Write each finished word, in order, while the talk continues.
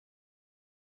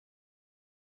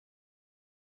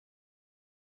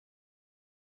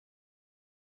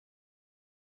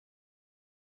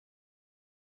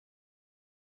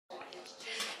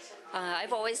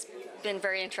I've always been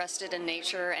very interested in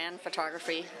nature and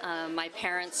photography. My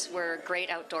parents were great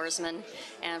outdoorsmen,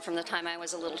 and from the time I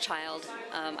was a little child,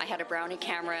 I had a brownie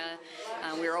camera.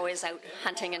 We were always out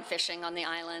hunting and fishing on the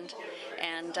island,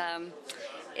 and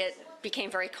it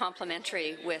became very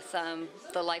complementary with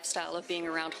the lifestyle of being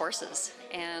around horses.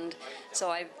 And so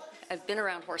I've been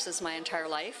around horses my entire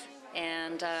life,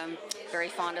 and very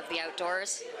fond of the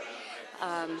outdoors.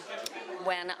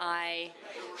 When I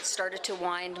started to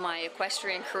wind my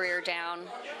equestrian career down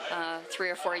 3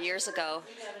 or 4 years ago,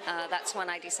 that's when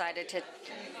I decided to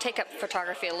take up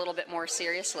photography a little bit more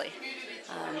seriously.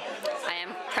 I am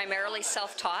primarily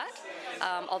self-taught,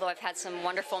 although I've had some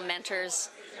wonderful mentors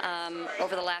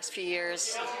over the last few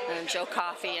years. Joe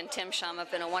Coffey and Tim Shum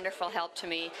have been a wonderful help to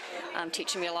me,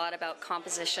 teaching me a lot about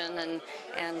composition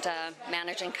and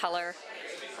managing color.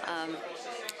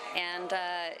 And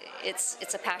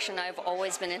it's a passion I've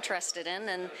always been interested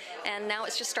in, and now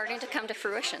it's just starting to come to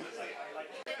fruition.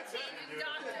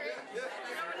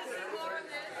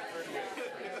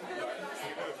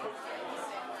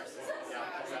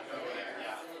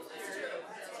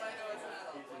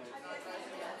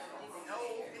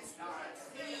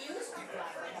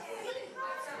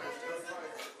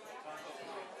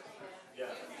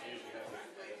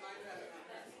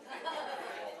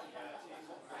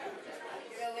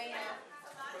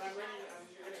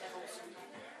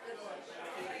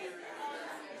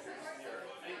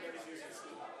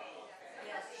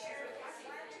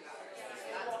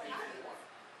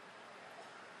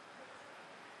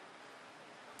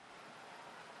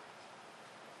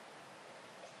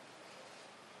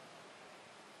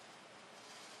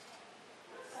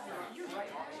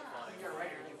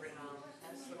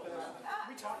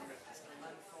 We talked about this,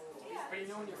 but you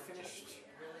know when you're finished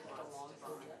really with a long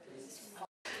project?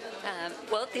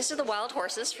 Well, these are the wild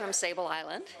horses from Sable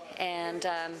Island, and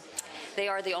they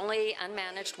are the only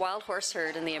unmanaged wild horse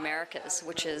herd in the Americas,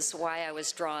 which is why I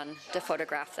was drawn to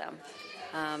photograph them.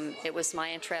 It was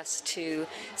my interest to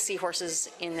see horses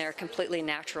in their completely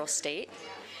natural state.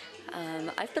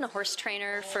 I've been a horse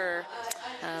trainer for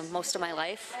most of my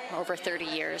life, over 30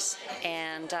 years,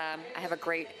 and I have a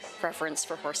great preference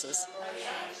for horses.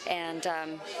 And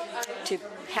to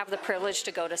have the privilege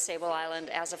to go to Sable Island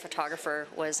as a photographer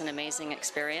was an amazing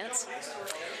experience.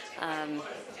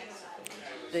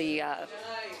 The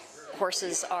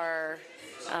horses are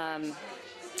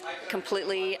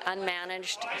completely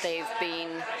unmanaged. They've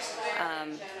been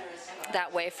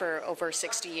that way for over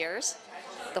 60 years.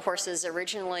 The horses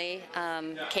originally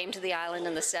came to the island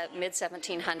in the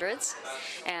mid-1700s,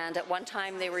 and at one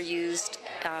time they were used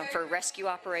for rescue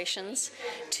operations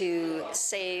to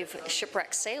save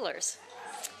shipwrecked sailors.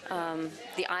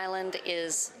 The island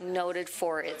is noted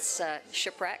for its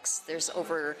shipwrecks. There's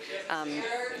over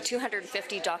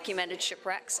 250 documented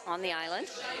shipwrecks on the island,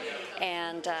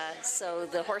 and so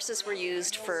the horses were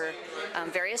used for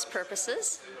various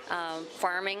purposes.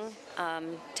 Farming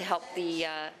to help the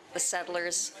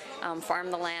settlers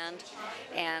farm the land,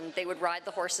 and they would ride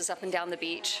the horses up and down the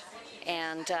beach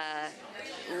and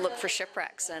look for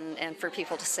shipwrecks and for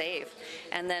people to save.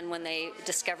 And then when they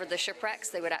discovered the shipwrecks,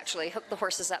 they would actually hook the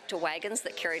horses up to wagons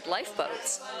that carried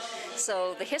lifeboats.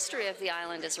 So the history of the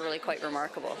island is really quite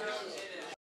remarkable.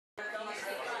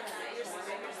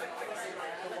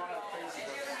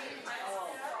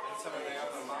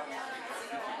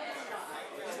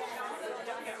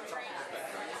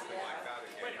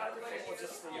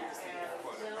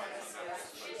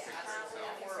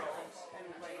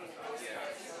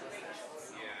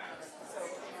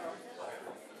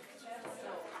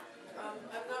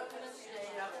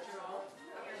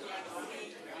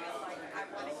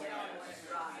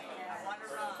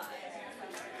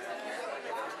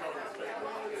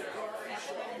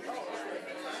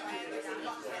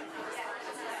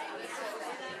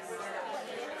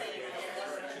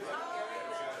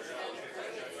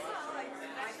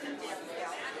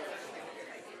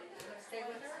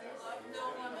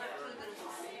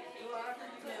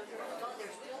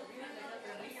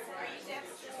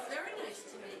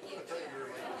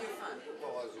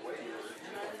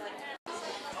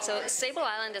 So Sable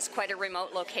Island is quite a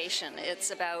remote location.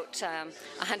 It's about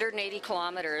 180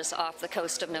 kilometers off the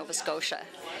coast of Nova Scotia,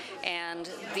 and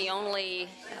the only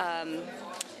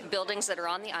buildings that are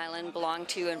on the island belong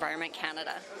to Environment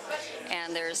Canada.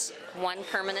 And there's one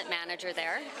permanent manager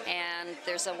there, and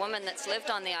there's a woman that's lived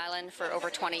on the island for over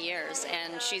 20 years,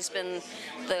 and she's been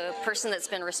the person that's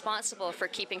been responsible for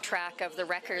keeping track of the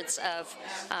records of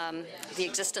the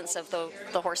existence of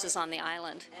the horses on the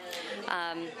island.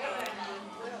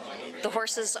 The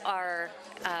horses are,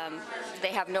 they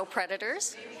have no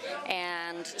predators,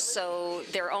 and so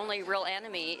their only real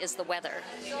enemy is the weather.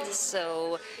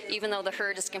 So even though the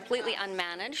herd is completely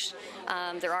unmanaged,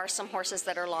 there are some horses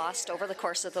that are lost over the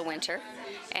course of the winter,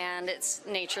 and it's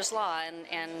nature's law,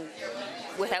 and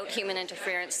without human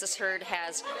interference, this herd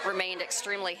has remained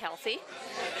extremely healthy.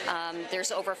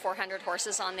 There's over 400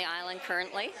 horses on the island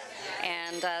currently,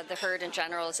 and the herd in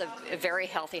general is a very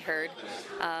healthy herd.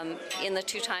 In the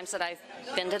 2 times that I've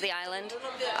been to the island,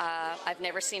 I've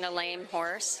never seen a lame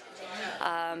horse.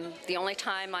 The only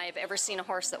time I've ever seen a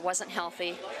horse that wasn't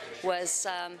healthy was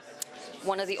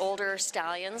one of the older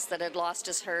stallions that had lost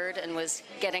his herd and was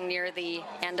getting near the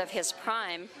end of his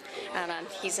prime, and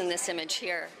he's in this image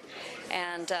here.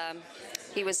 And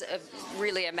he was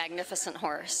really a magnificent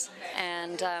horse.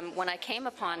 And when I came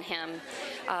upon him,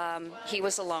 he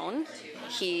was alone.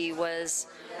 He was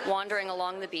wandering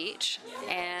along the beach,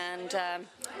 and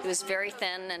he was very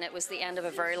thin, and it was the end of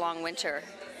a very long winter.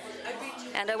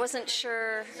 And I wasn't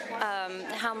sure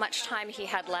how much time he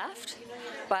had left,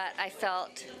 but I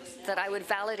felt that I would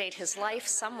validate his life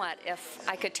somewhat if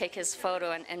I could take his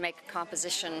photo and make a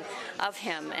composition of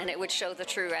him, and it would show the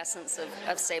true essence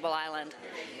of Sable Island.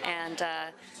 And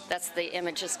that's the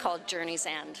image. It's called Journey's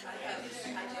End.